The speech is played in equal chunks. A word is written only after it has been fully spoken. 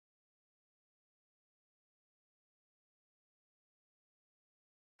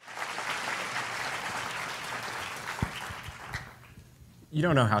You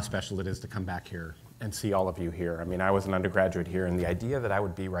don't know how special it is to come back here and see all of you here. I mean, I was an undergraduate here, and the idea that I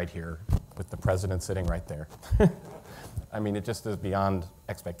would be right here with the president sitting right there, I mean, it just is beyond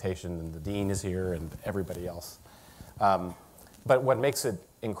expectation, and the dean is here and everybody else. But what makes it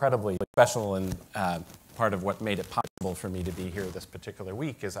incredibly special and part of what made it possible for me to be here this particular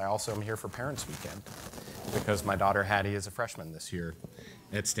week is I also am here for Parents' Weekend because my daughter Hattie is a freshman this year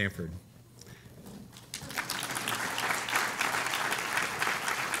at Stanford.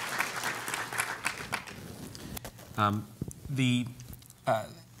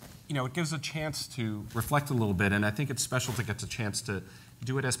 It gives a chance to reflect a little bit, and I think it's special to get a chance to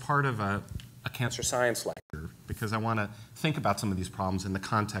do it as part of a cancer science lecture, because I want to think about some of these problems in the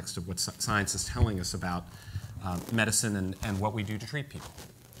context of what science is telling us about medicine and what we do to treat people.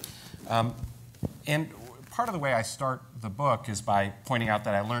 And part of the way I start the book is by pointing out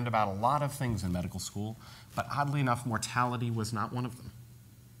that I learned about a lot of things in medical school, but oddly enough, mortality was not one of them.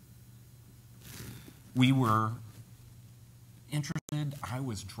 We were interested, I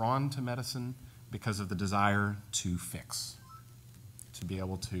was drawn to medicine because of the desire to fix, to be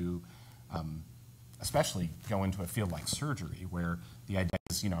able to especially go into a field like surgery where the idea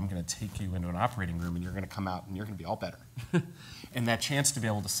is, I'm going to take you into an operating room and you're going to come out and you're going to be all better. And that chance to be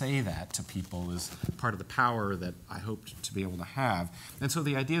able to say that to people is part of the power that I hoped to be able to have. And so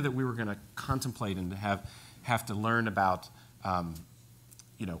the idea that we were going to contemplate and to have to learn about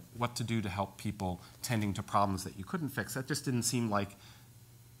what to do to help people tending to problems that you couldn't fix, that just didn't seem like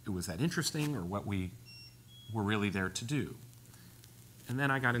it was that interesting or what we were really there to do. And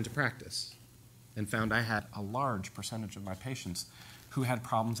then I got into practice and found I had a large percentage of my patients who had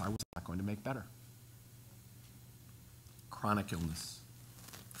problems I was not going to make better. Chronic illness,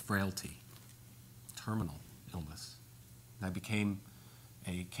 frailty, terminal illness. And I became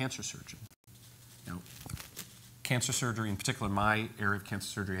a cancer surgeon. Cancer surgery, in particular, my area of cancer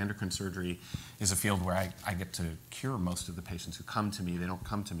surgery, endocrine surgery, is a field where I get to cure most of the patients who come to me. They don't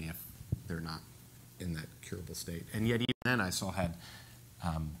come to me if they're not in that curable state. And yet, even then, I still had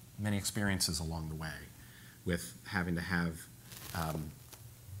many experiences along the way with having to have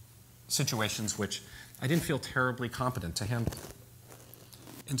situations which I didn't feel terribly competent to handle.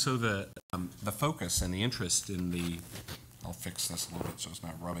 And so the focus and the interest in the, I'll fix this a little bit so it's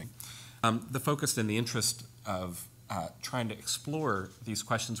not rubbing. The focus and the interest of trying to explore these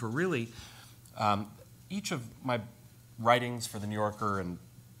questions were really, each of my writings for The New Yorker and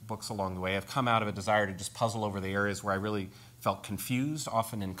books along the way have come out of a desire to just puzzle over the areas where I really felt confused,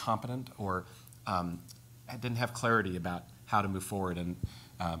 often incompetent, or I didn't have clarity about how to move forward. And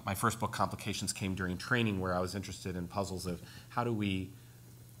my first book, Complications, came during training where I was interested in puzzles of how do we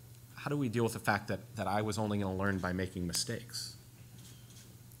deal with the fact that I was only going to learn by making mistakes?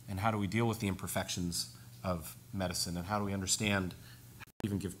 And how do we deal with the imperfections of medicine? And how do we understand,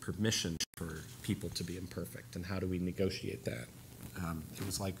 even give permission for people to be imperfect? And how do we negotiate that? It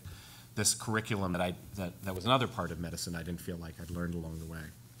was like this curriculum that was another part of medicine I didn't feel like I'd learned along the way.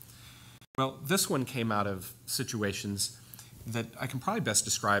 Well, this one came out of situations that I can probably best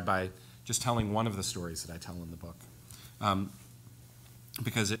describe by just telling one of the stories that I tell in the book,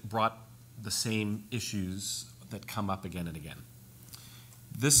 because it brought the same issues that come up again and again.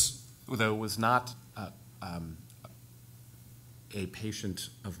 This, though, was not a patient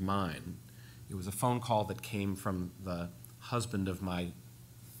of mine. It was a phone call that came from the husband of my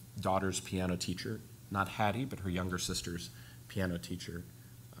daughter's piano teacher, not Hattie, but her younger sister's piano teacher.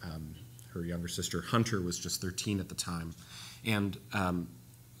 Her younger sister, Hunter, was just 13 at the time. And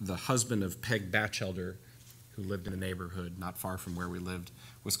the husband of Peg Batchelder, who lived in a neighborhood not far from where we lived,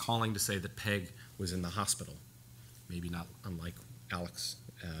 was calling to say that Peg was in the hospital, maybe not unlike Alex,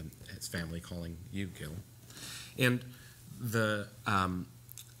 his family calling you, Gil. And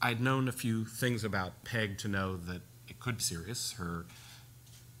I'd known a few things about Peg to know that it could be serious.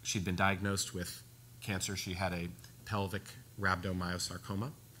 She'd been diagnosed with cancer. She had a pelvic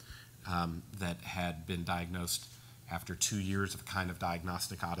rhabdomyosarcoma that had been diagnosed after 2 years of kind of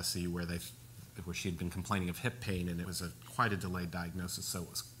diagnostic odyssey where she had been complaining of hip pain, and it was quite a delayed diagnosis, so it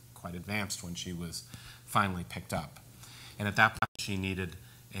was quite advanced when she was finally picked up. And at that point, she needed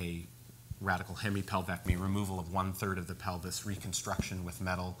a radical hemipelvectomy, removal of 1/3 of the pelvis, reconstruction with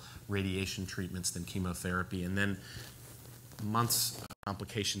metal, radiation treatments, then chemotherapy, and then months of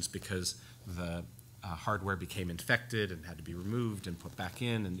complications because the hardware became infected and had to be removed and put back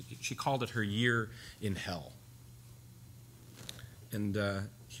in. And she called it her year in hell. And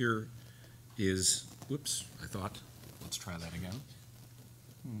here is, whoops, I thought, let's try that again.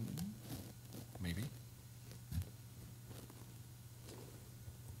 Maybe.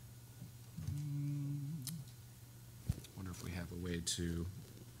 Wonder if we have a way navigate to,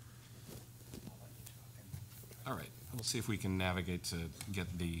 all right, we'll see if we can navigate to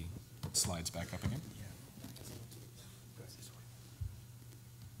get the slides back up again.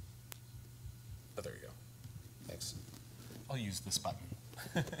 Oh, there you go. Thanks. I'll use this button.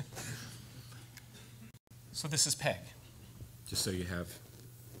 So this is Peg, just so you have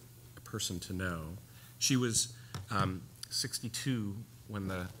a person to know. She was 62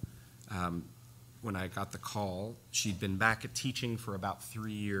 when I got the call. She'd been back at teaching for about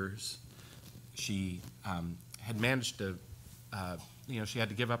 3 years. She had managed to, she had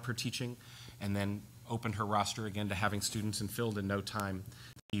to give up her teaching and then opened her roster again to having students and filled in no time.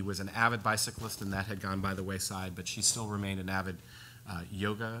 She was an avid bicyclist, and that had gone by the wayside, but she still remained an avid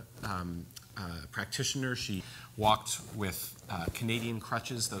yoga practitioner. She walked with Canadian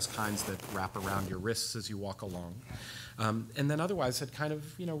crutches, those kinds that wrap around your wrists as you walk along. And then otherwise had kind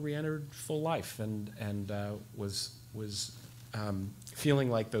of, re-entered full life and was feeling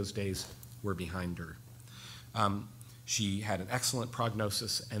like those days were behind her. She had an excellent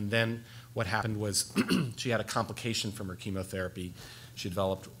prognosis, and then what happened was she had a complication from her chemotherapy. She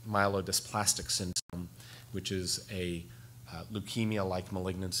developed myelodysplastic syndrome, which is a leukemia-like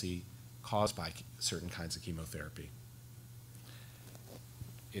malignancy caused by certain kinds of chemotherapy.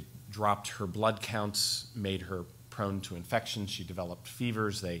 It dropped her blood counts, made her prone to infection. She developed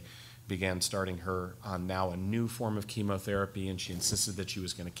fevers. They began starting her on now a new form of chemotherapy, and she insisted that she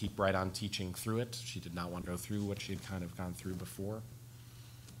was going to keep right on teaching through it. She did not want to go through what she had kind of gone through before.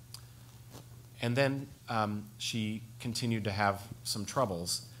 And then she continued to have some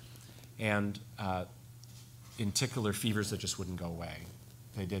troubles, and in particular fevers that just wouldn't go away.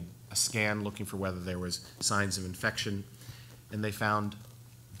 They did a scan looking for whether there was signs of infection, and they found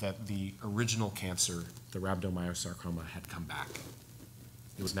that the original cancer, the rhabdomyosarcoma, had come back.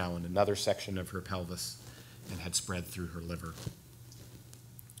 It was now in another section of her pelvis and had spread through her liver.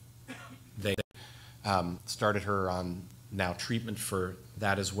 They started her on now treatment for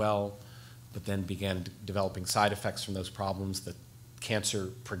that as well, but then began developing side effects from those problems. The cancer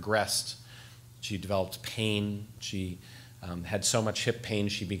progressed. She developed pain. She had so much hip pain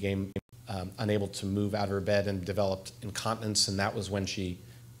she became unable to move out of her bed and developed incontinence, and that was when she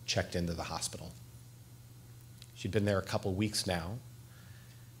checked into the hospital. She'd been there a couple weeks now,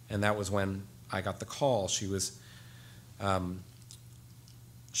 and that was when I got the call. She was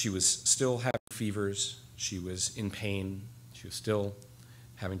still having fevers. She was in pain. She was still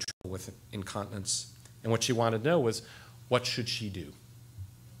having trouble with incontinence. And what she wanted to know was, what should she do?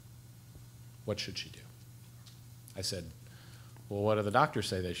 What should she do? I said, well, what do the doctors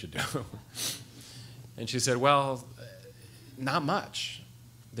say they should do? And she said, well, not much.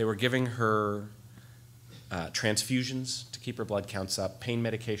 They were giving her transfusions to keep her blood counts up, pain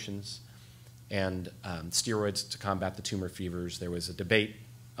medications, and steroids to combat the tumor fevers. There was a debate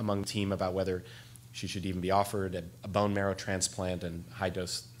among the team about whether she should even be offered a bone marrow transplant and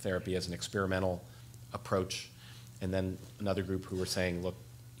high-dose therapy as an experimental approach. And then another group who were saying, look,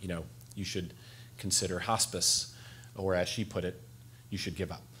 you should consider hospice, or as she put it, you should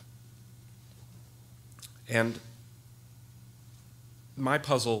give up. And my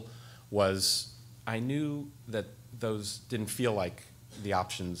puzzle was, I knew that those didn't feel like the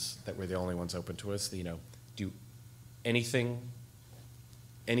options that were the only ones open to us. Do anything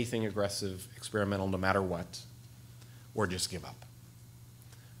aggressive, experimental, no matter what, or just give up.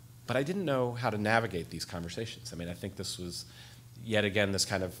 But I didn't know how to navigate these conversations. I mean, I think this was, yet again, this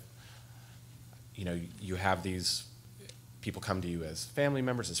kind of, you have these people come to you as family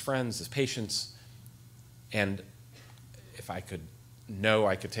members, as friends, as patients, and if I could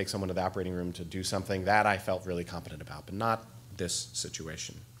take someone to the operating room to do something, that I felt really competent about, but not this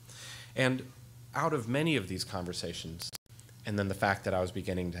situation. And out of many of these conversations, and then the fact that I was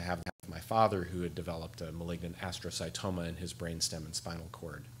beginning to have my father, who had developed a malignant astrocytoma in his brainstem and spinal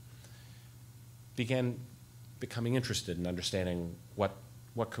cord, began becoming interested in understanding what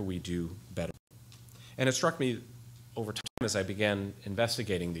could we do better. And it struck me over time as I began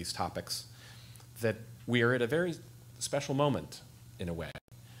investigating these topics that we are at a very special moment in a way.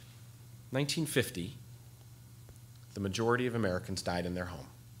 1950, the majority of Americans died in their home.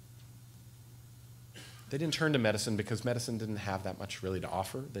 They didn't turn to medicine because medicine didn't have that much really to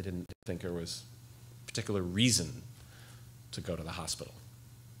offer. They didn't think there was a particular reason to go to the hospital.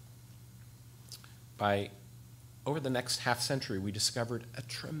 Over the next half century, we discovered a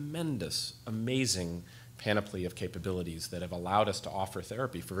tremendous, amazing panoply of capabilities that have allowed us to offer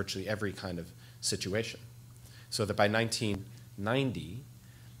therapy for virtually every kind of situation. So that by 1990,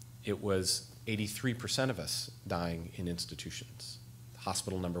 it was 83% of us dying in institutions,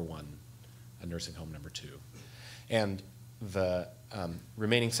 hospital number 1, a nursing home number 2. And the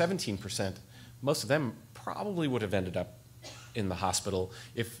remaining 17%, most of them probably would have ended up in the hospital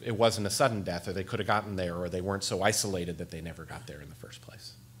if it wasn't a sudden death, or they could have gotten there, or they weren't so isolated that they never got there in the first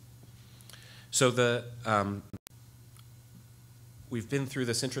place. So we've been through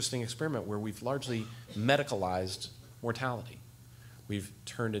this interesting experiment where we've largely medicalized mortality. We've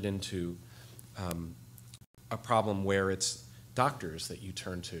turned it into a problem where it's doctors that you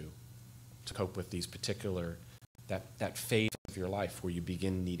turn to cope with these particular, that phase of your life where you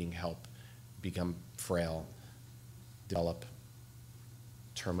begin needing help, become frail, develop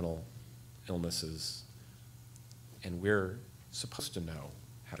terminal illnesses, and we're supposed to know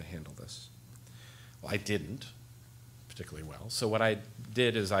how to handle this. Well, I didn't particularly well, so what I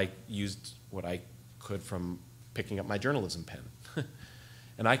did is I used what I could from picking up my journalism pen.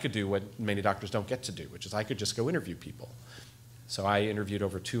 And I could do what many doctors don't get to do, which is I could just go interview people. So I interviewed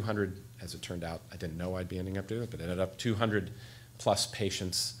over 200, as it turned out. I didn't know I'd be ending up doing it, but it ended up 200 plus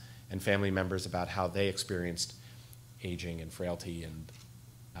patients and family members about how they experienced aging and frailty and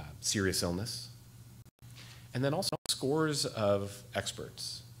serious illness. And then also scores of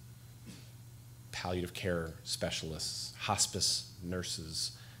experts, palliative care specialists, hospice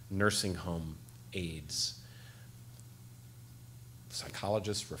nurses, nursing home aides,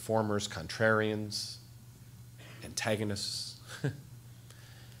 psychologists, reformers, contrarians, antagonists,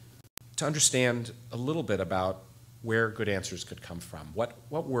 to understand a little bit about where good answers could come from. What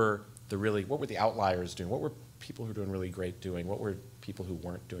were the outliers doing? What were people who were doing really great doing? What were people who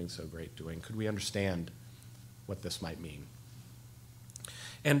weren't doing so great doing? Could we understand what this might mean?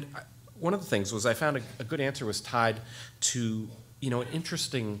 And one of the things was I found a good answer was tied to an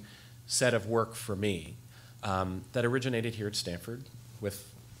interesting set of work for me that originated here at Stanford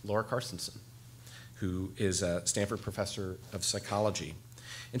with Laura Carstensen, who is a Stanford professor of psychology.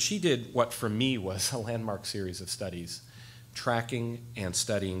 And she did what for me was a landmark series of studies tracking and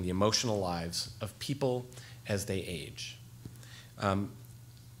studying the emotional lives of people as they age.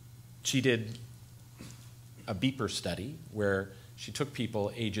 She did a beeper study where she took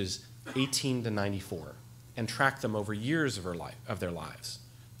people ages 18 to 94 and tracked them over years of their lives.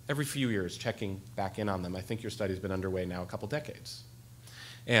 Every few years, checking back in on them. I think your study's been underway now a couple decades.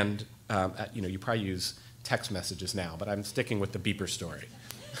 And you probably use text messages now, but I'm sticking with the beeper story.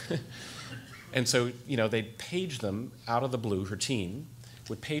 And so, they'd page them out of the blue. Her team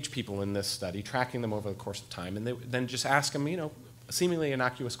would page people in this study, tracking them over the course of time, and they would then just ask them, seemingly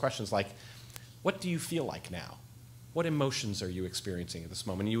innocuous questions like, what do you feel like now? What emotions are you experiencing at this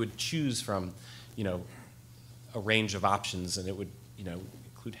moment? And you would choose from, a range of options, and it would,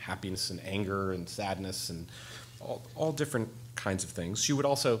 include happiness and anger and sadness and all different kinds of things. She would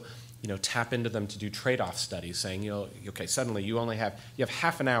also, tap into them to do trade-off studies, saying, okay, suddenly you have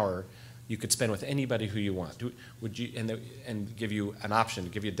half an hour you could spend with anybody who you want. Would you, and give you an option,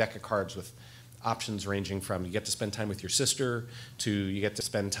 give you a deck of cards with options ranging from you get to spend time with your sister to you get to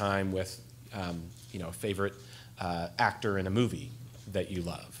spend time with, a favorite actor in a movie that you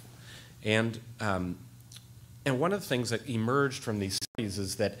love. And one of the things that emerged from these studies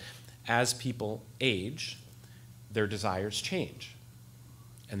is that as people age, their desires change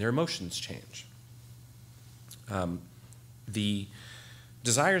and their emotions change. The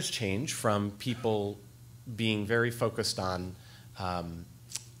desires change from people being very focused on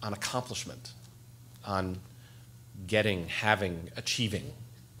accomplishment, on getting, having, achieving,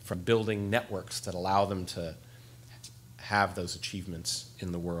 from building networks that allow them to have those achievements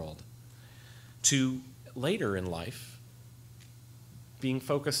in the world, to later in life being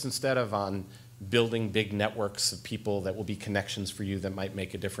focused instead of on building big networks of people that will be connections for you that might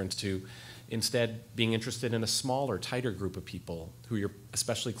make a difference, to instead being interested in a smaller, tighter group of people who you're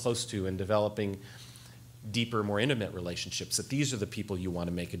especially close to and developing deeper, more intimate relationships, that these are the people you want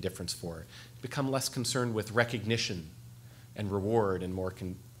to make a difference for. Become less concerned with recognition and reward and more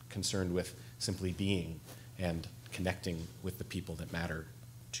concerned with simply being and connecting with the people that matter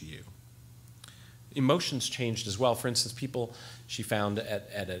to you. Emotions changed as well. For instance, people, she found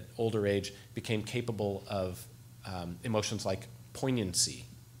at an older age, became capable of emotions like poignancy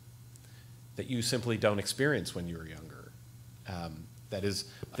that you simply don't experience when you were younger. That is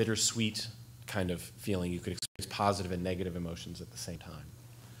a bittersweet kind of feeling. You could experience positive and negative emotions at the same time.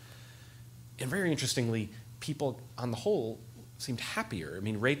 And very interestingly, people on the whole seemed happier. I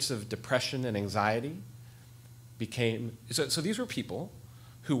mean, rates of depression and anxiety became, so these were people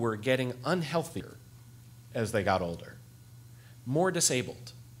who were getting unhealthier as they got older, more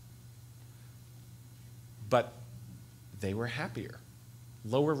disabled, but they were happier.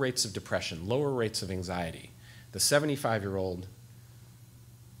 Lower rates of depression, lower rates of anxiety. The 75-year-old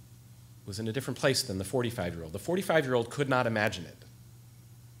was in a different place than the 45-year-old. The 45-year-old could not imagine it,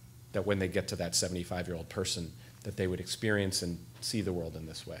 that when they get to that 75-year-old person, that they would experience and see the world in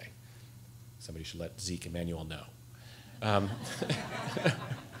this way. Somebody should let Zeke Emanuel know.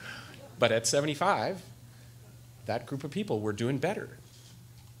 But at 75, that group of people were doing better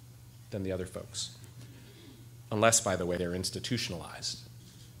than the other folks. Unless, by the way, they're institutionalized.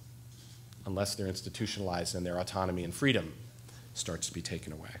 Unless they're institutionalized and their autonomy and freedom starts to be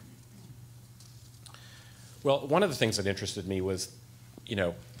taken away. Well, one of the things that interested me was,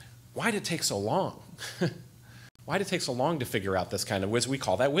 why did it take so long? Why did it take so long to figure out this kind of wisdom? We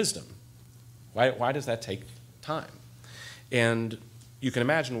call that wisdom. Why does that take time? And you can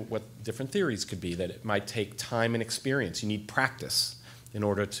imagine what different theories could be, that it might take time and experience. You need practice in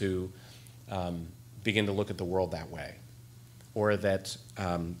order to begin to look at the world that way. Or that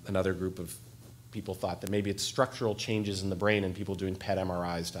another group of people thought that maybe it's structural changes in the brain and people doing PET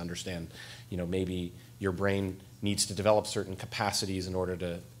MRIs to understand, maybe your brain needs to develop certain capacities in order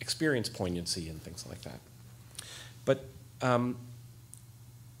to experience poignancy and things like that. But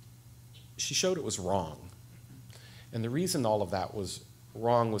she showed it was wrong. And the reason all of that was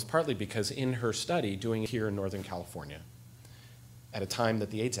wrong was partly because in her study, doing it here in Northern California, at a time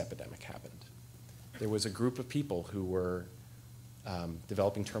that the AIDS epidemic happened, there was a group of people who were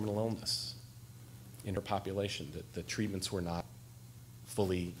developing terminal illness in her population. The treatments were not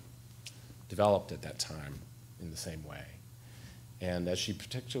fully developed at that time in the same way. And as she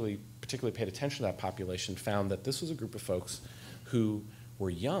particularly paid attention to that population, found that this was a group of folks who were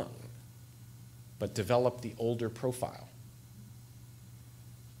young, but developed the older profile.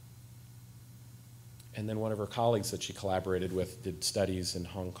 And then one of her colleagues that she collaborated with did studies in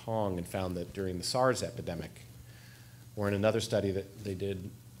Hong Kong and found that during the SARS epidemic, or in another study that they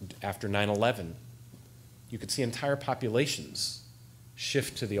did after 9/11, you could see entire populations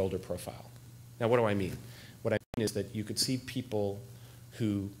shift to the older profile. Now, what do I mean? What I mean is that you could see people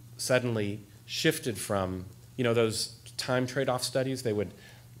who suddenly shifted from, those time trade-off studies. They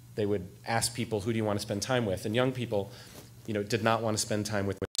would ask people, who do you want to spend time with? And young people, did not want to spend time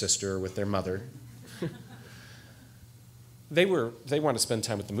with their sister or with their mother. They want to spend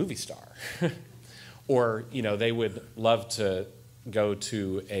time with the movie star. Or, they would love to go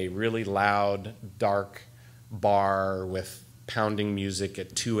to a really loud, dark bar with pounding music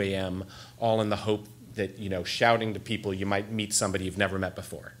at 2 a.m., all in the hope that, shouting to people, you might meet somebody you've never met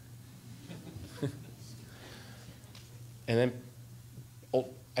before. And then,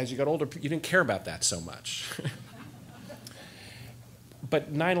 as you got older, you didn't care about that so much.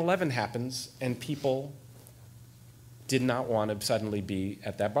 But 9/11 happens, and people did not want to suddenly be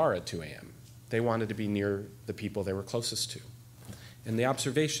at that bar at 2 a.m. They wanted to be near the people they were closest to. And the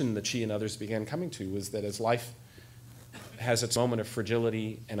observation that she and others began coming to was that as life has its moment of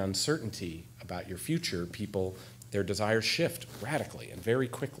fragility and uncertainty about your future, their desires shift radically and very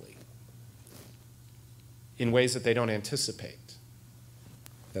quickly in ways that they don't anticipate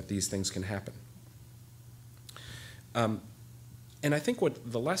that these things can happen. And I think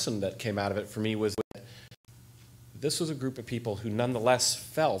what the lesson that came out of it for me was that this was a group of people who nonetheless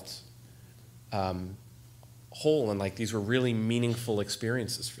felt whole, and like these were really meaningful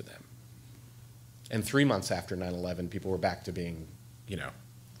experiences for them. And 3 months after 9/11, people were back to being,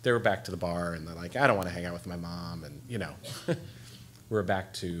 they were back to the bar, and they're like, I don't want to hang out with my mom, and, we're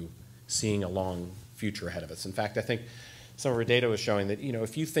back to seeing a long future ahead of us. In fact, I think some of our data was showing that,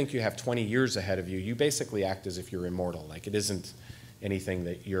 if you think you have 20 years ahead of you, you basically act as if you're immortal. Like, it isn't anything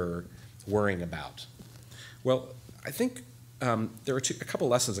that you're worrying about. Well, I think there were a couple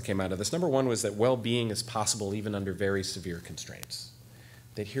lessons that came out of this. Number one was that well-being is possible even under very severe constraints.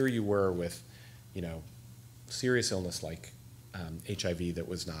 That here you were with, serious illness like HIV that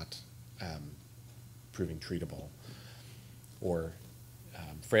was not proving treatable, or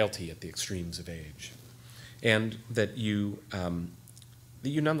frailty at the extremes of age, and that you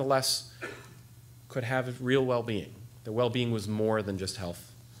nonetheless could have real well-being. The well-being was more than just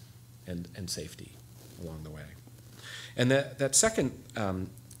health and safety along the way. And that second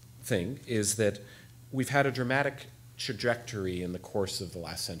thing is that we've had a dramatic trajectory in the course of the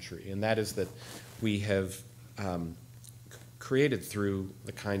last century, and that is that we have created, through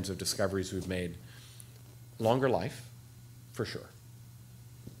the kinds of discoveries we've made, longer life, for sure,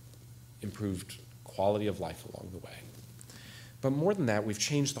 improved quality of life along the way. But more than that, we've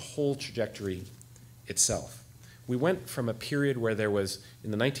changed the whole trajectory itself. We went from a period where there was,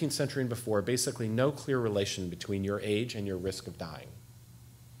 in the 19th century and before, basically no clear relation between your age and your risk of dying.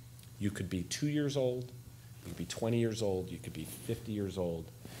 You could be 2 years old, you could be 20 years old, you could be 50 years old,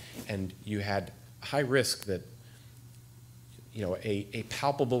 and you had high risk that, a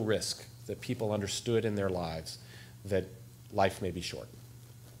palpable risk that people understood in their lives that life may be short.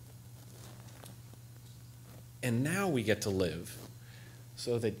 And now we get to live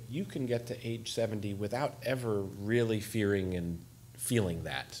so that you can get to age 70 without ever really fearing and feeling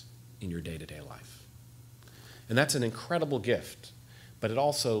that in your day-to-day life. And that's an incredible gift, but it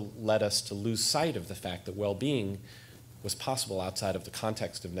also led us to lose sight of the fact that well-being was possible outside of the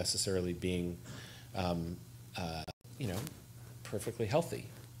context of necessarily being, perfectly healthy.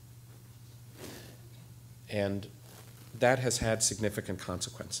 And that has had significant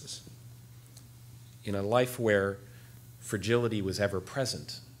consequences. In a life where fragility was ever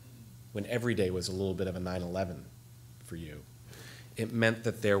present, when every day was a little bit of a 9/11 for you, it meant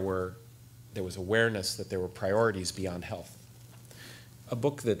that there was awareness that there were priorities beyond health. A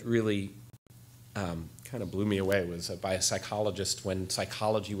book that really kind of blew me away was by a psychologist when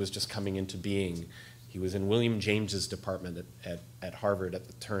psychology was just coming into being. He was in William James's department at Harvard at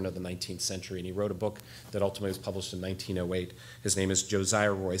the turn of the 19th century, and he wrote a book that ultimately was published in 1908. His name is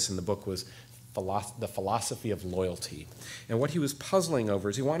Josiah Royce, and the book was The Philosophy of Loyalty. And what he was puzzling over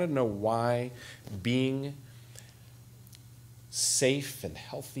is he wanted to know why being safe and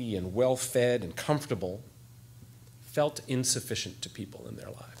healthy and well-fed and comfortable felt insufficient to people in their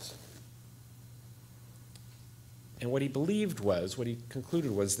lives. And what he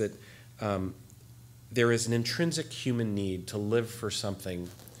concluded was that there is an intrinsic human need to live for something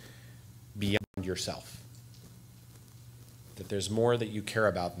beyond yourself. That there's more that you care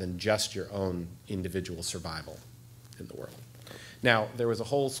about than just your own individual survival in the world. Now, there was a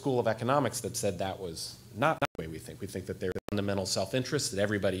whole school of economics that said that was not the way we think. We think that there's fundamental self-interest, that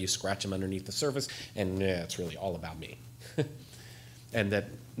everybody, you scratch them underneath the surface, and it's really all about me. And that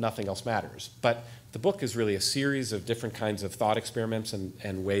nothing else matters. But the book is really a series of different kinds of thought experiments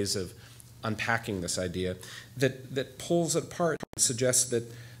and ways of unpacking this idea that pulls it apart and suggests that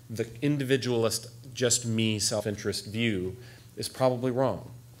the individualist, just me, self-interest view is probably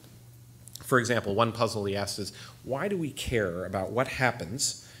wrong. For example, one puzzle he asked is, why do we care about what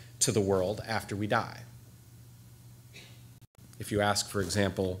happens to the world after we die? If you ask, for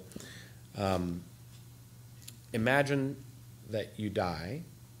example, imagine that you die,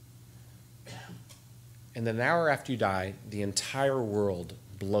 and then an hour after you die, the entire world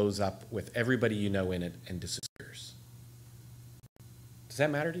blows up with everybody you know in it and disappears. Does that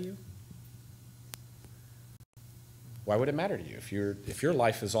matter to you? Why would it matter to you? If your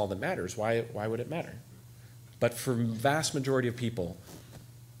life is all that matters, why would it matter? But for the vast majority of people,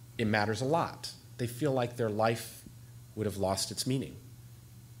 it matters a lot. They feel like their life would have lost its meaning.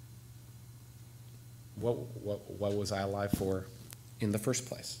 What was I alive for in the first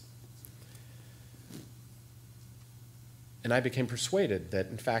place? And I became persuaded that,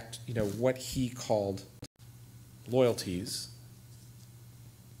 in fact, what he called loyalties,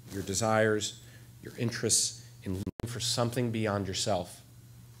 your desires, your interests in living for something beyond yourself,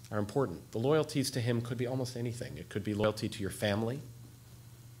 are important. The loyalties to him could be almost anything. It could be loyalty to your family.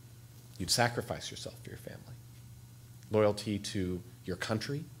 You'd sacrifice yourself for your family. Loyalty to your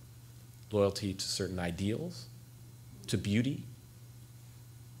country. Loyalty to certain ideals. To beauty.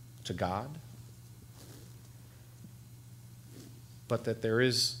 To God. But that there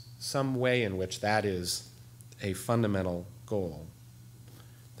is some way in which that is a fundamental goal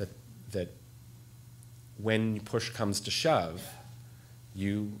that when push comes to shove,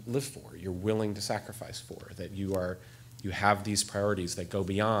 you live for, you're willing to sacrifice for, that you have these priorities that go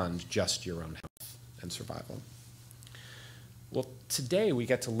beyond just your own health and survival. Well, today we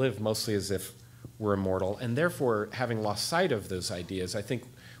get to live mostly as if we're immortal, and therefore, having lost sight of those ideas, I think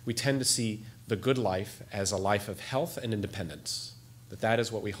we tend to see the good life as a life of health and independence. That is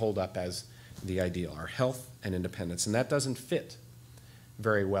what we hold up as the ideal, our health and independence. And that doesn't fit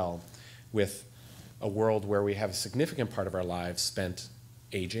very well with a world where we have a significant part of our lives spent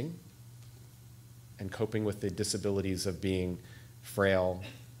aging and coping with the disabilities of being frail,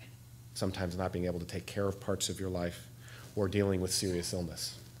 sometimes not being able to take care of parts of your life, or dealing with serious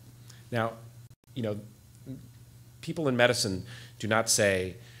illness. Now, people in medicine do not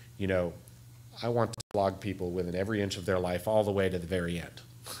say, I want to flog people within every inch of their life all the way to the very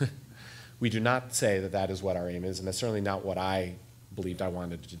end. We do not say that that is what our aim is, and that's certainly not what I believed I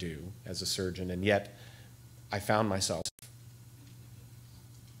wanted to do as a surgeon, and yet I found myself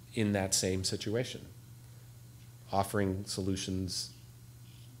in that same situation, offering solutions,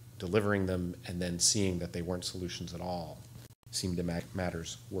 delivering them, and then seeing that they weren't solutions at all seemed to make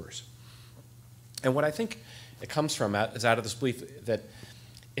matters worse. And what I think it comes from is out of this belief that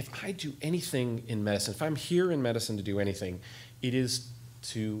if I do anything in medicine, if I'm here in medicine to do anything, it is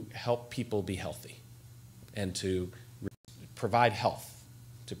to help people be healthy and to provide health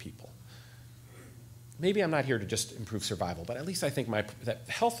to people. maybe I'm not here to just improve survival, but at least I think that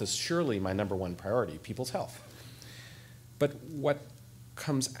health is surely my number one priority, people's health. But what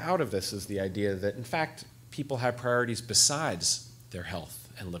comes out of this is the idea that, in fact, people have priorities besides their health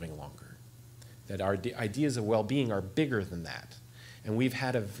and living longer, that our ideas of well-being are bigger than that. And we've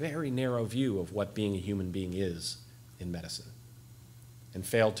had a very narrow view of what being a human being is in medicine and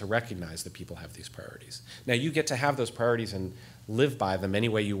failed to recognize that people have these priorities. Now, you get to have those priorities and live by them any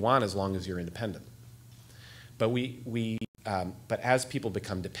way you want as long as you're independent. But but as people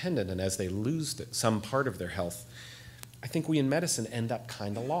become dependent and as they lose some part of their health, I think we in medicine end up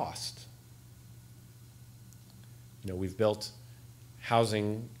kind of lost. You know, we've built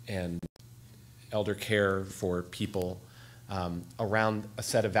housing and elder care for people around a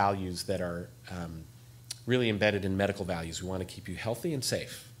set of values that are really embedded in medical values. We want to keep you healthy and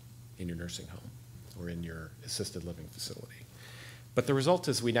safe in your nursing home or in your assisted living facility. But the result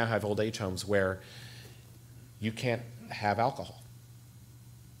is we now have old age homes where you can't have alcohol,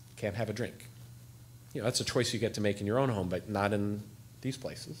 can't have a drink. You know, that's a choice you get to make in your own home, but not in these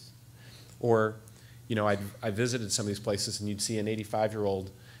places. Or, you know, I visited some of these places and you'd see an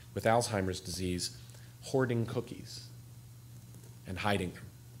 85-year-old with Alzheimer's disease hoarding cookies and hiding them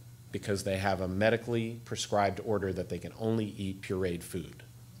because they have a medically prescribed order that they can only eat pureed food.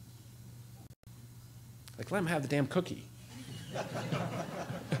 Like, let them have the damn cookie.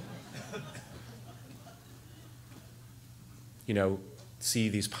 You know, see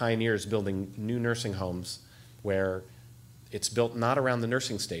these pioneers building new nursing homes where it's built not around the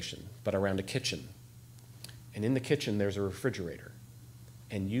nursing station, but around a kitchen. And in the kitchen, there's a refrigerator.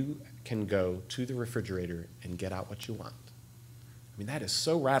 And you can go to the refrigerator and get out what you want. I mean, that is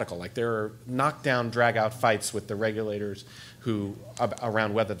so radical. Like, there are knockdown, drag-out fights with the regulators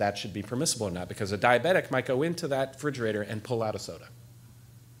around whether that should be permissible or not, because a diabetic might go into that refrigerator and pull out a soda.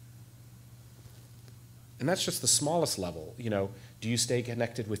 And that's just the smallest level. You know, do you stay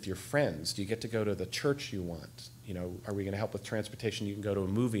connected with your friends? Do you get to go to the church you want? You know, are we going to help with transportation? You can go to a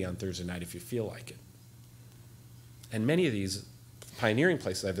movie on Thursday night if you feel like it. And many of these pioneering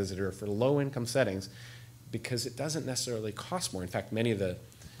places I visited are for low-income settings because it doesn't necessarily cost more. In fact, many of the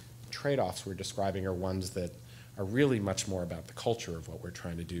trade-offs we're describing are ones that are really much more about the culture of what we're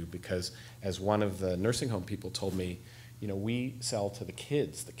trying to do, because as one of the nursing home people told me, you know, we sell to the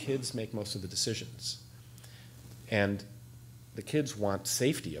kids. The kids make most of the decisions. And the kids want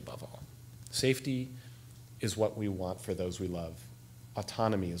safety above all. Safety is what we want for those we love.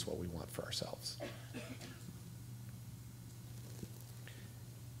 Autonomy is what we want for ourselves.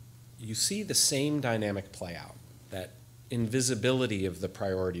 You see the same dynamic play out, that invisibility of the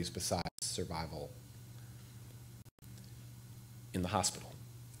priorities besides survival in the hospital.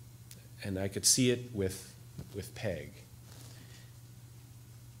 And I could see it with Peg.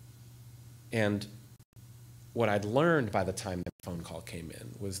 And what I'd learned by the time that phone call came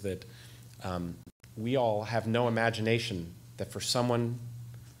in was that we all have no imagination that for someone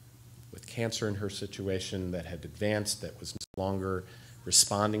with cancer in her situation that had advanced, that was no longer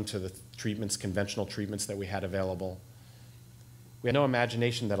responding to the treatments, conventional treatments that we had available, we had no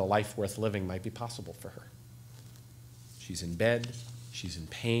imagination that a life worth living might be possible for her. She's in bed, she's in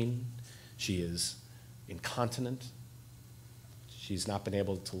pain, she is incontinent, she's not been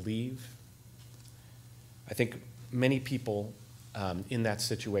able to leave. I think many people in that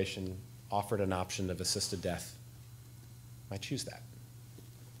situation offered an option of assisted death might choose that.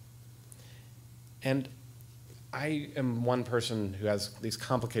 And I am one person who has these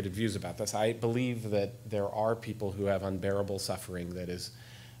complicated views about this. I believe that there are people who have unbearable suffering that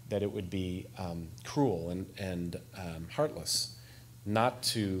it would be cruel and heartless not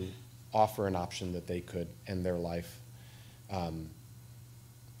to offer an option that they could end their life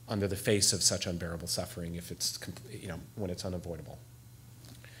under the face of such unbearable suffering if it's, you know, when it's unavoidable.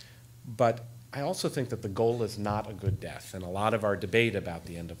 But I also think that the goal is not a good death, and a lot of our debate about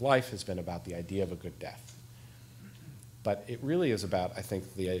the end of life has been about the idea of a good death. But it really is about, I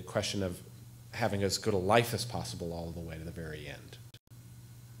think, the question of having as good a life as possible all the way to the very end,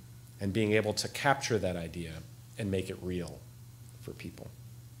 and being able to capture that idea and make it real for people.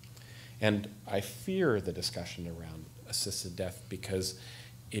 And I fear the discussion around assisted death because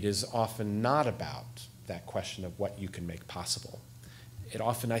it is often not about that question of what you can make possible. It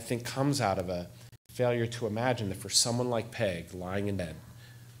often, I think, comes out of a failure to imagine that for someone like Peg lying in bed,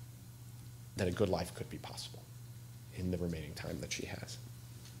 that a good life could be possible in the remaining time that she has.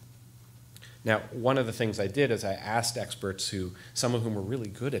 Now, one of the things I did is I asked experts some of whom were really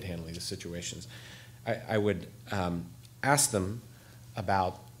good at handling the situations, I would ask them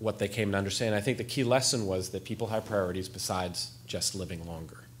about what they came to understand. I think the key lesson was that people have priorities besides just living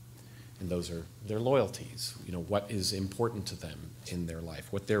longer. And those are their loyalties, what is important to them in their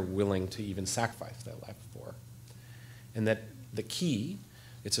life, what they're willing to even sacrifice their life for. And that the key,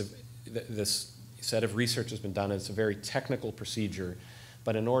 this set of research has been done, it's a very technical procedure,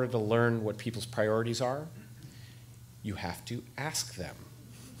 but in order to learn what people's priorities are, you have to ask them.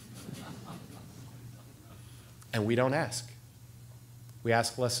 And we don't ask. We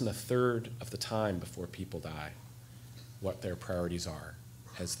ask less than a third of the time before people die what their priorities are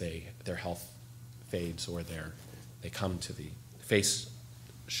as their health fades or they come to the face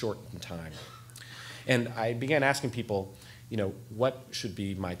short in time. And I began asking people, what should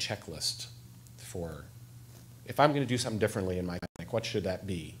be my checklist for, if I'm going to do something differently in my life, what should that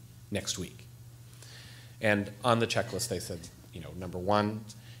be next week? And on the checklist they said, number one,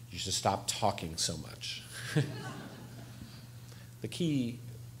 you should stop talking so much. The key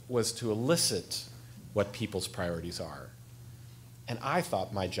was to elicit what people's priorities are. And I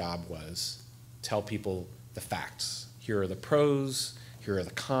thought my job was tell people the facts. Here are the pros, here are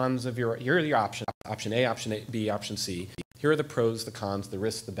the cons of here are your options, option A, option B, option C. Here are the pros, the cons, the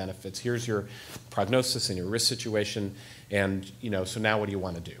risks, the benefits. Here's your prognosis and your risk situation. And, so now what do you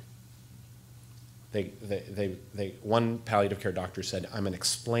want to do? One palliative care doctor said, I'm an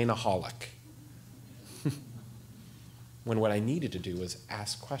explainaholic. When what I needed to do was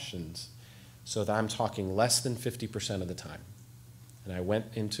ask questions so that I'm talking less than 50% of the time. And I went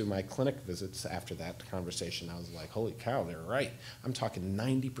into my clinic visits after that conversation. I was like, holy cow, they're right. I'm talking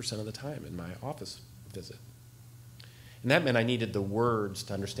 90% of the time in my office visit. And that meant I needed the words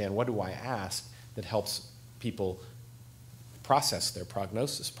to understand what do I ask that helps people process their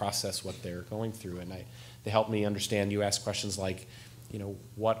prognosis, process what they're going through. And they help me understand. You ask questions like,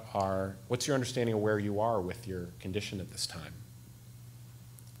 what's your understanding of where you are with your condition at this time?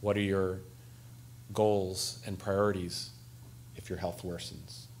 What are your goals and priorities if your health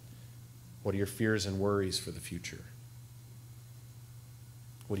worsens? What are your fears and worries for the future?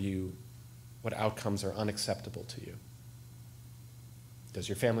 What outcomes are unacceptable to you? Does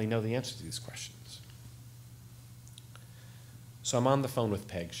your family know the answer to these questions? So I'm on the phone with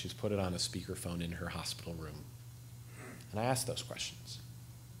Peg. She's put it on a speakerphone in her hospital room. And I asked those questions.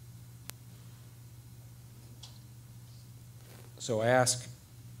 So I ask,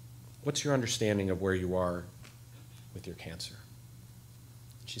 what's your understanding of where you are with your cancer?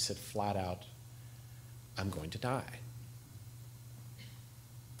 She said flat out, I'm going to die.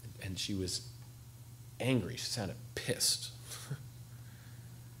 And she was angry. She sounded pissed.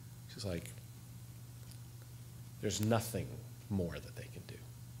 She's like, there's nothing more that they can do.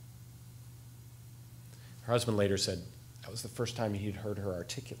 Her husband later said that was the first time he'd heard her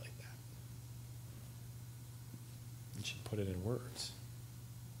articulate that. And she put it in words.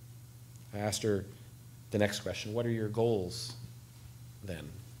 I asked her the next question, what are your goals then?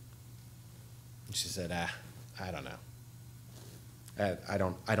 And she said, I don't know.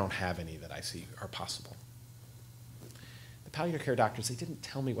 I don't have any that I see are possible. The palliative care doctors, they didn't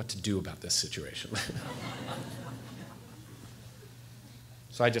tell me what to do about this situation.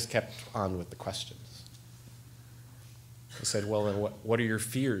 So I just kept on with the questions. I said, well, then what are your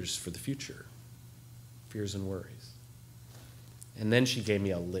fears for the future? Fears and worries. And then she gave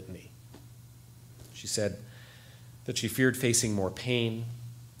me a litany. She said that she feared facing more pain.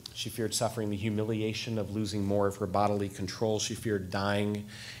 She feared suffering the humiliation of losing more of her bodily control. She feared dying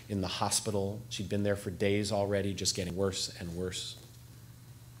in the hospital. She'd been there for days already, just getting worse and worse.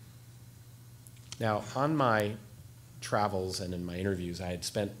 Now, on my travels and in my interviews, I had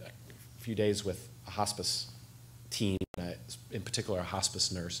spent a few days with a hospice team, in particular a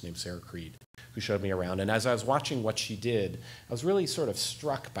hospice nurse named Sarah Creed, who showed me around. And as I was watching what she did, I was really sort of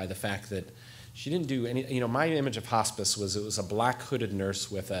struck by the fact that she didn't do any, my image of hospice was it was a black hooded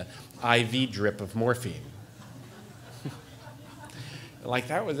nurse with an IV drip of morphine. Like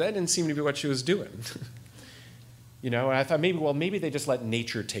that didn't seem to be what she was doing. And I thought maybe they just let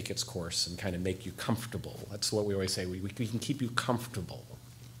nature take its course and kind of make you comfortable. That's what we always say, we can keep you comfortable.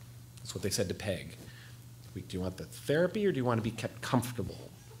 That's what they said to Peg. Do you want the therapy or do you want to be kept comfortable?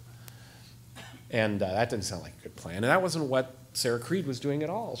 And that didn't sound like a good plan. And that wasn't what Sarah Creed was doing at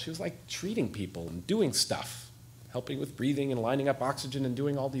all. She was like treating people and doing stuff, helping with breathing and lining up oxygen and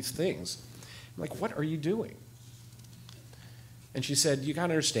doing all these things. I'm like, what are you doing? And she said, you got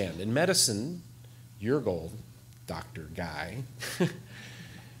to understand, in medicine, your goal, Dr. Guy,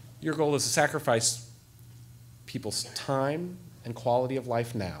 your goal is to sacrifice people's time and quality of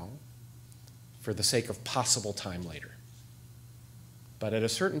life now for the sake of possible time later. But at a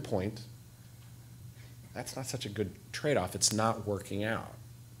certain point, that's not such a good trade-off. It's not working out.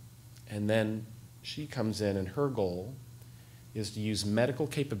 And then she comes in, and her goal is to use medical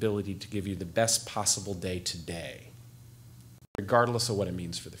capability to give you the best possible day today, regardless of what it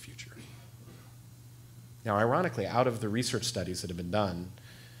means for the future. Now, ironically, out of the research studies that have been done,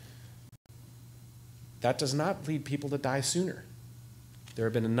 that does not lead people to die sooner. There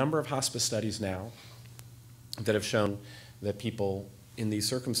have been a number of hospice studies now that have shown that people in these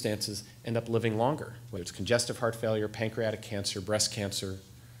circumstances end up living longer, whether it's congestive heart failure, pancreatic cancer, breast cancer.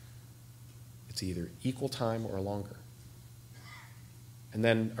 It's either equal time or longer. And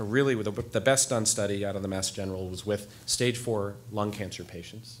then the best done study out of the Mass General was with stage 4 lung cancer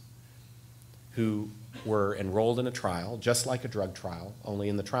patients who were enrolled in a trial, just like a drug trial, only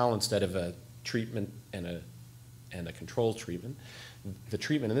in the trial, instead of a treatment and a control treatment, the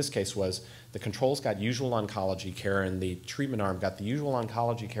treatment in this case was the controls got usual oncology care and the treatment arm got the usual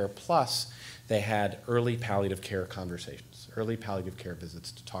oncology care, plus they had early palliative care conversations, early palliative care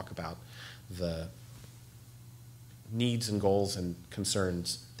visits to talk about the needs and goals and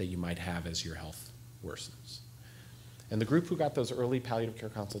concerns that you might have as your health worsens. And the group who got those early palliative care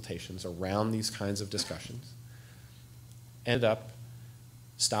consultations around these kinds of discussions ended up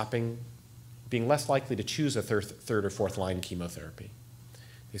being less likely to choose a third or fourth line chemotherapy.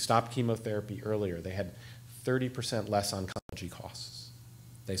 They stopped chemotherapy earlier. They had 30% less oncology costs.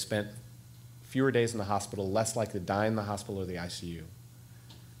 They spent fewer days in the hospital, less likely to die in the hospital or the ICU.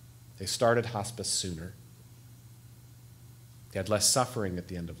 They started hospice sooner. They had less suffering at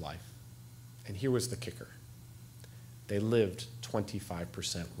the end of life. And here was the kicker. They lived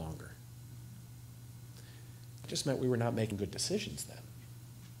 25% longer. It just meant we were not making good decisions then.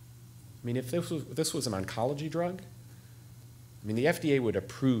 I mean, if this was an oncology drug, I mean, the FDA would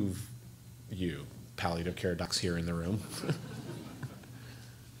approve you, palliative care docs here in the room.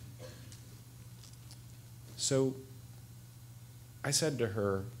 So I said to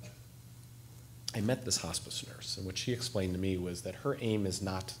her, I met this hospice nurse, and what she explained to me was that her aim is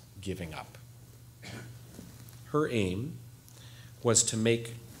not giving up. Her aim was to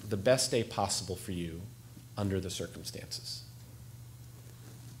make the best day possible for you under the circumstances.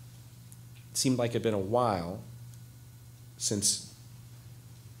 It seemed like it had been a while since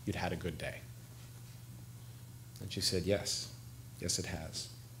you'd had a good day. And she said, yes, it has.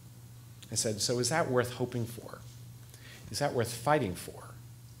 I said, so is that worth hoping for? Is that worth fighting for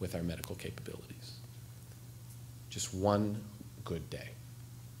with our medical capabilities? Just one good day.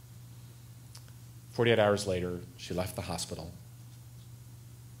 48 hours later, she left the hospital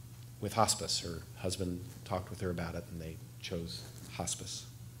with hospice. Her husband talked with her about it, and they chose hospice.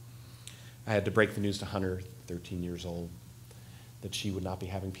 I had to break the news to Hunter, 13 years old, that she would not be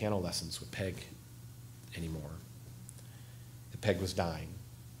having piano lessons with Peg anymore. That Peg was dying.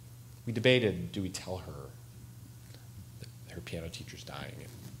 We debated, do we tell her that her piano teacher's dying? And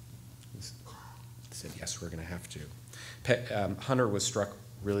we said, yes, we're going to have to. Hunter was struck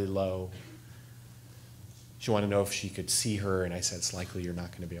really low. She wanted to know if she could see her, and I said, it's likely you're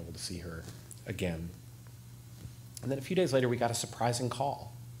not going to be able to see her again. And then a few days later, we got a surprising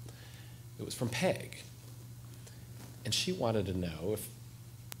call. It was from Peg. And she wanted to know if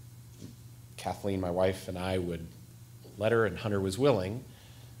Kathleen, my wife, and I would let her, and Hunter was willing,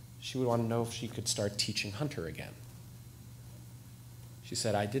 she would want to know if she could start teaching Hunter again. She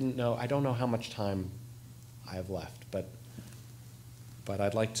said, I don't know how much time I have left, but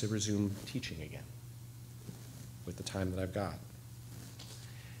I'd like to resume teaching again with the time that I've got.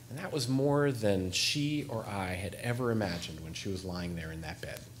 And that was more than she or I had ever imagined when she was lying there in that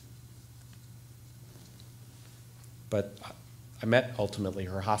bed. But I met, ultimately,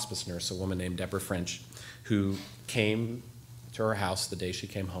 her hospice nurse, a woman named Deborah French, who came to her house the day she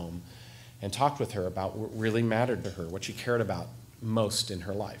came home and talked with her about what really mattered to her, what she cared about most in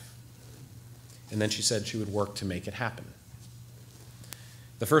her life. And then she said she would work to make it happen.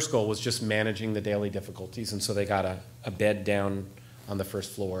 The first goal was just managing the daily difficulties, and so they got a bed down on the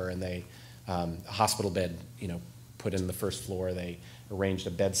first floor, and a hospital bed, put in the first floor. They arranged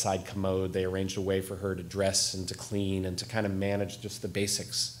a bedside commode. They arranged a way for her to dress and to clean and to kind of manage just the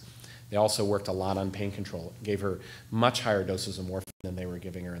basics. They also worked a lot on pain control, gave her much higher doses of morphine than they were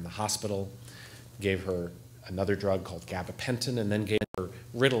giving her in the hospital, gave her another drug called gabapentin, and then gave her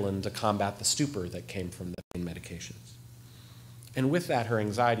Ritalin to combat the stupor that came from the pain medications. And with that, her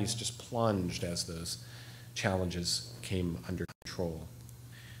anxieties just plunged as those challenges came under control.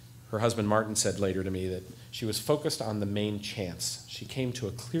 Her husband, Martin, said later to me that she was focused on the main chance. She came to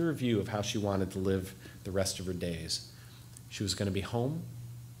a clear view of how she wanted to live the rest of her days. She was going to be home,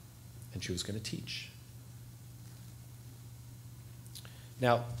 and she was going to teach.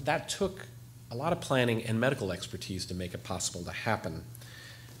 Now, that took a lot of planning and medical expertise to make it possible to happen.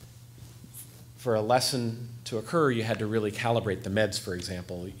 for a lesson to occur, you had to really calibrate the meds, for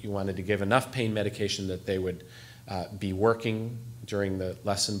example. You wanted to give enough pain medication that they would be working during the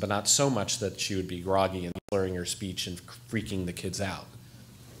lesson, but not so much that she would be groggy and slurring her speech and freaking the kids out.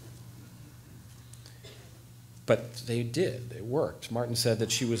 But they did. It worked. Martin said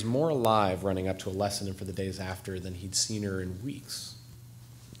that she was more alive running up to a lesson and for the days after than he'd seen her in weeks.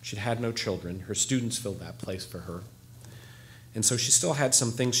 She'd had no children. Her students filled that place for her. And so she still had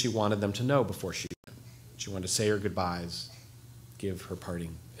some things she wanted them to know before she went. She wanted to say her goodbyes, give her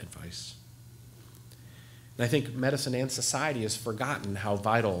parting advice. And I think medicine and society has forgotten how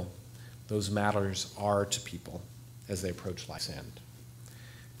vital those matters are to people as they approach life's end.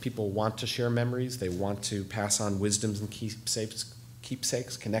 People want to share memories. They want to pass on wisdoms and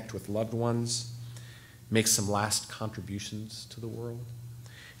keepsakes, connect with loved ones, make some last contributions to the world.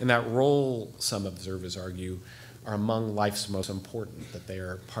 And that role, some observers argue, are among life's most important, that they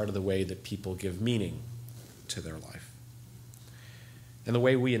are part of the way that people give meaning to their life. And the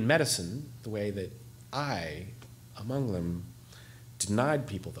way we in medicine, the way that I, among them, denied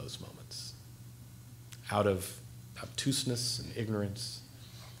people those moments out of obtuseness and ignorance,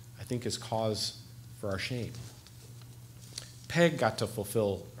 I think is cause for our shame. Peg got to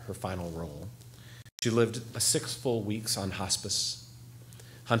fulfill her final role. She lived 6 full weeks on hospice.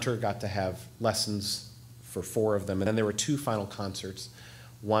 Hunter got to have lessons for 4 of them, and then there were 2 final concerts.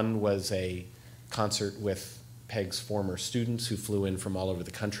 One was a concert with Peg's former students who flew in from all over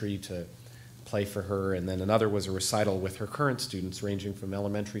the country to play for her, and then another was a recital with her current students ranging from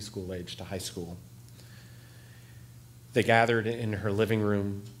elementary school age to high school. They gathered in her living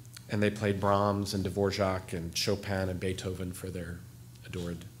room and they played Brahms and Dvorak and Chopin and Beethoven for their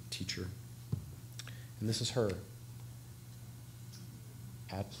adored teacher. And this is her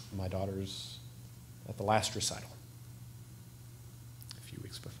at my daughter's, at the last recital a few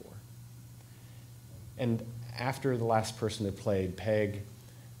weeks before. And after the last person had played, Peg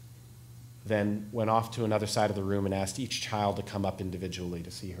then went off to another side of the room and asked each child to come up individually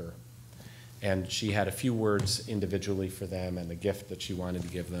to see her. And she had a few words individually for them and a gift that she wanted to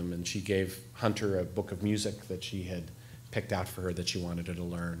give them. And she gave Hunter a book of music that she had picked out for her that she wanted her to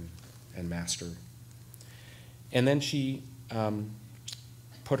learn and master. And then she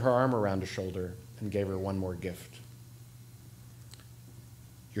put her arm around her shoulder and gave her one more gift.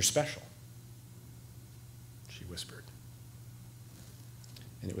 "You're special," she whispered.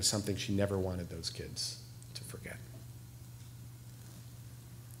 And it was something she never wanted those kids to forget.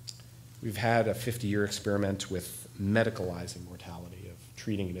 We've had a 50-year experiment with medicalizing mortality, of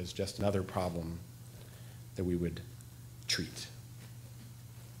treating it as just another problem that we would treat,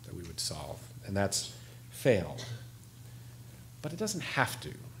 that we would solve. And that's failed. But it doesn't have to.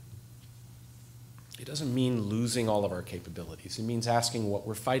 It doesn't mean losing all of our capabilities. It means asking what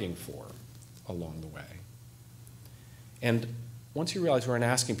we're fighting for along the way. And once you realize we're not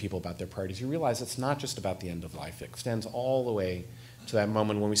asking people about their priorities, you realize it's not just about the end of life. It extends all the way to that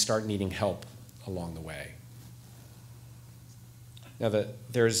moment when we start needing help along the way. Now,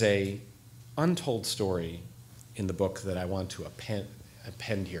 there's a untold story in the book that I want to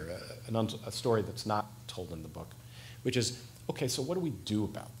append here, a story that's not told in the book, which is, okay, so what do we do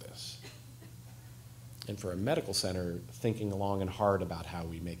about this? And for a medical center, thinking long and hard about how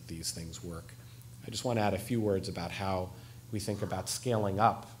we make these things work, I just want to add a few words about how we think about scaling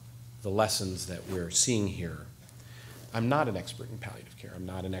up the lessons that we're seeing here. I'm not an expert in palliative care. I'm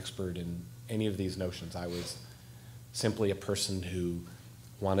not an expert in any of these notions. I was simply a person who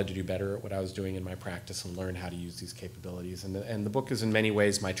wanted to do better at what I was doing in my practice and learn how to use these capabilities. And the book is in many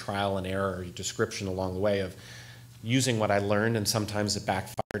ways my trial and error description along the way of using what I learned, and sometimes it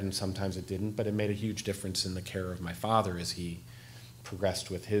backfired and sometimes it didn't, but it made a huge difference in the care of my father as he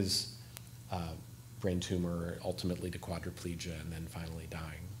progressed with his brain tumor, ultimately to quadriplegia, and then finally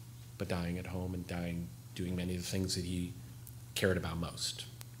dying. But dying at home and doing many of the things that he cared about most.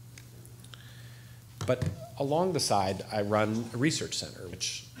 But along the side, I run a research center,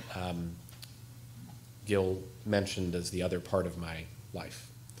 which Gil mentioned as the other part of my life.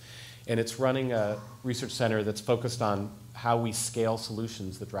 And it's running a research center that's focused on how we scale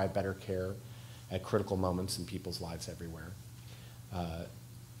solutions that drive better care at critical moments in people's lives everywhere.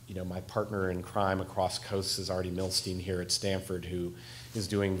 You know, my partner in crime across coasts is Artie Milstein here at Stanford, who is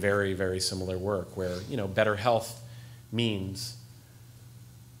doing very, very similar work where, you know, better health means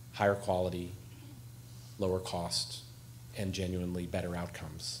higher quality, lower cost, and genuinely better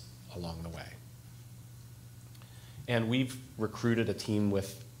outcomes along the way. And we've recruited a team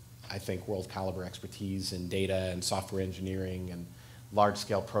with, I think, world caliber expertise in data and software engineering and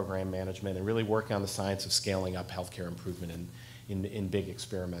large-scale program management, and really working on the science of scaling up healthcare improvement in big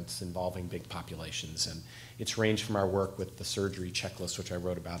experiments involving big populations. And it's ranged from our work with the surgery checklist, which I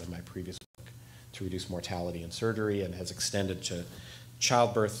wrote about in my previous book, to reduce mortality in surgery, and has extended to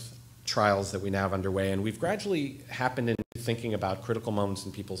childbirth trials that we now have underway. And we've gradually happened into thinking about critical moments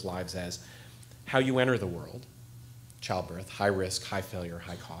in people's lives as how you enter the world: childbirth, high risk, high failure,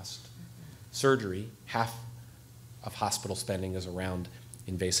 high cost; surgery, half of hospital spending is around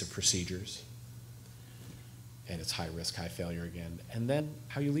invasive procedures, and it's high risk, high failure again; and then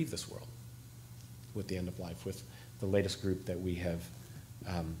how you leave this world with the end of life, with the latest group that we have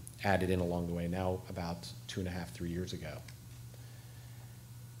added in along the way, now about 2.5, 3 years ago.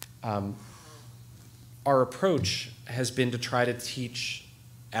 Our approach has been to try to teach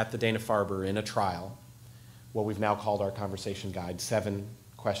at the Dana-Farber in a trial what we've now called our conversation guide, 7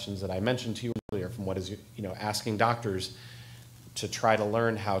 questions that I mentioned to you earlier, from what is, asking doctors to try to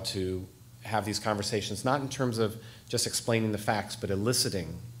learn how to have these conversations, not in terms of just explaining the facts, but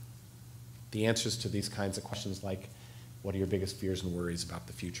eliciting the answers to these kinds of questions, like, what are your biggest fears and worries about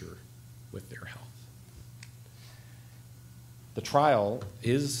the future with their health? The trial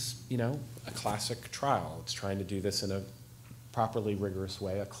is, a classic trial. It's trying to do this in a properly rigorous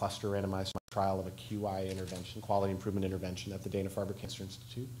way, a cluster randomized trial of a QI intervention, quality improvement intervention, at the Dana-Farber Cancer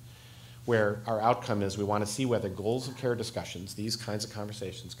Institute, where our outcome is we want to see whether goals of care discussions, these kinds of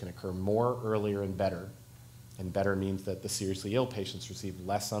conversations, can occur more, earlier, and better. And better means that the seriously ill patients receive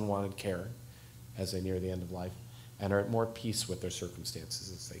less unwanted care as they near the end of life, and are at more peace with their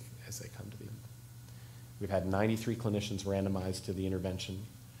circumstances as they come to the end. We've had 93 clinicians randomized to the intervention,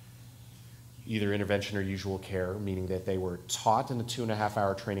 either intervention or usual care, meaning that they were taught in a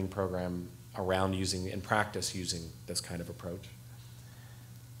 2.5-hour training program around using, in practice, using this kind of approach.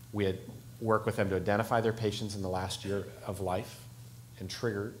 We had worked with them to identify their patients in the last year of life, and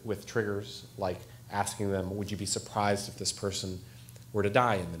with triggers like asking them, would you be surprised if this person were to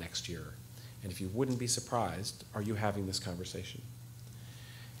die in the next year? And if you wouldn't be surprised, are you having this conversation?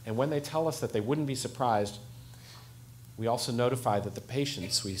 And when they tell us that they wouldn't be surprised, we also notify that the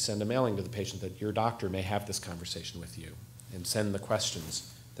patients, we send a mailing to the patient that your doctor may have this conversation with you, and send the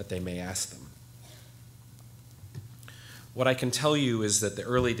questions that they may ask them. What I can tell you is that the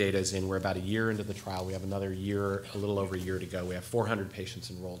early data is in. We're about a year into the trial. We have another year, a little over a year to go. We have 400 patients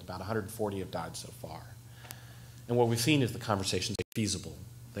enrolled. About 140 have died so far. And what we've seen is the conversations are feasible.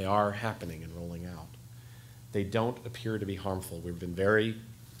 They are happening and rolling out. They don't appear to be harmful. We've been very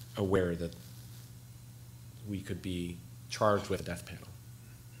aware that we could be charged with a death panel.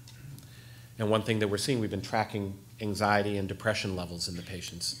 And one thing that we're seeing, we've been tracking anxiety and depression levels in the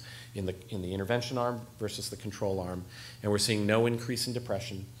patients in the intervention arm versus the control arm, and we're seeing no increase in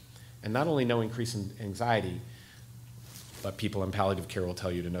depression, and not only no increase in anxiety, but people in palliative care will tell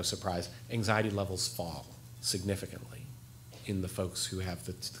you, to no surprise, anxiety levels fall significantly in the folks who have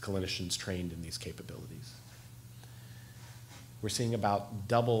the clinicians trained in these capabilities. We're seeing about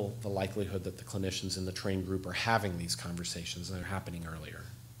double the likelihood that the clinicians in the trained group are having these conversations, and they're happening earlier.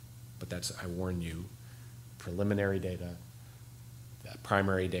 But that's, I warn you, preliminary data. That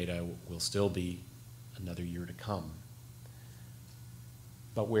primary data will still be another year to come.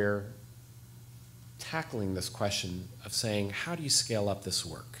 But we're tackling this question of saying, how do you scale up this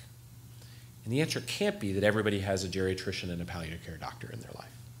work? And the answer can't be that everybody has a geriatrician and a palliative care doctor in their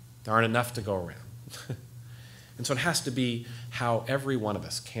life. There aren't enough to go around. And so it has to be how every one of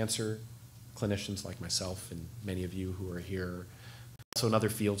us, cancer clinicians like myself and many of you who are here, also in other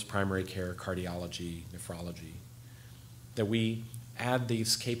fields, primary care, cardiology, nephrology, that we add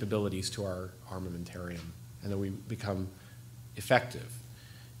these capabilities to our armamentarium and that we become effective.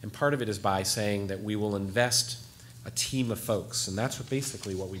 And part of it is by saying that we will invest a team of folks, and that's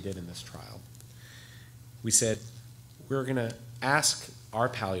basically what we did in this trial. We said, we're going to ask our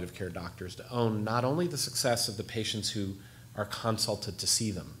palliative care doctors to own not only the success of the patients who are consulted to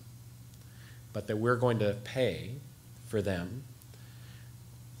see them, but that we're going to pay for them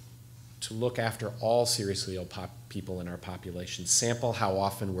to look after all seriously ill people in our population, sample how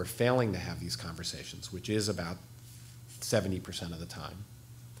often we're failing to have these conversations, which is about 70% of the time,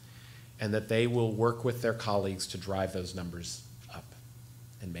 and that they will work with their colleagues to drive those numbers up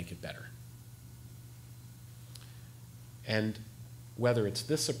and make it better. And whether it's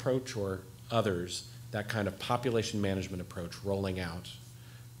this approach or others, that kind of population management approach rolling out,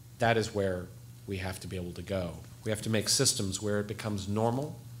 that is where we have to be able to go. We have to make systems where it becomes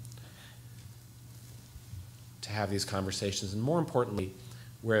normal to have these conversations, and more importantly,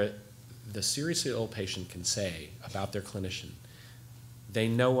 where the seriously ill patient can say about their clinician, they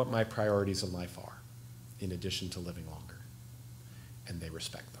know what my priorities in life are, in addition to living longer, and they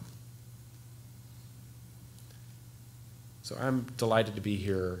respect them. So I'm delighted to be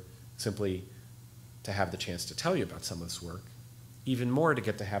here simply to have the chance to tell you about some of this work, even more to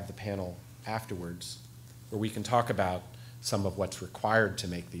get to have the panel afterwards where we can talk about some of what's required to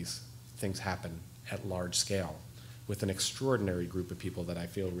make these things happen at large scale with an extraordinary group of people that I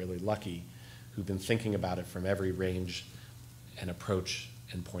feel really lucky who've been thinking about it from every range and approach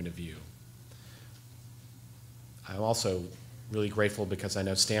and point of view. I'm also really grateful because I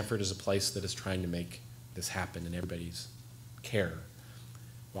know Stanford is a place that is trying to make this happen in everybody's care,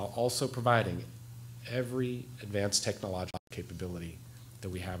 while also providing every advanced technological capability that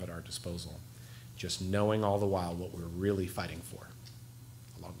we have at our disposal, just knowing all the while what we're really fighting for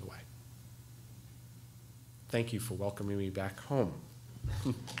along the way. Thank you for welcoming me back home.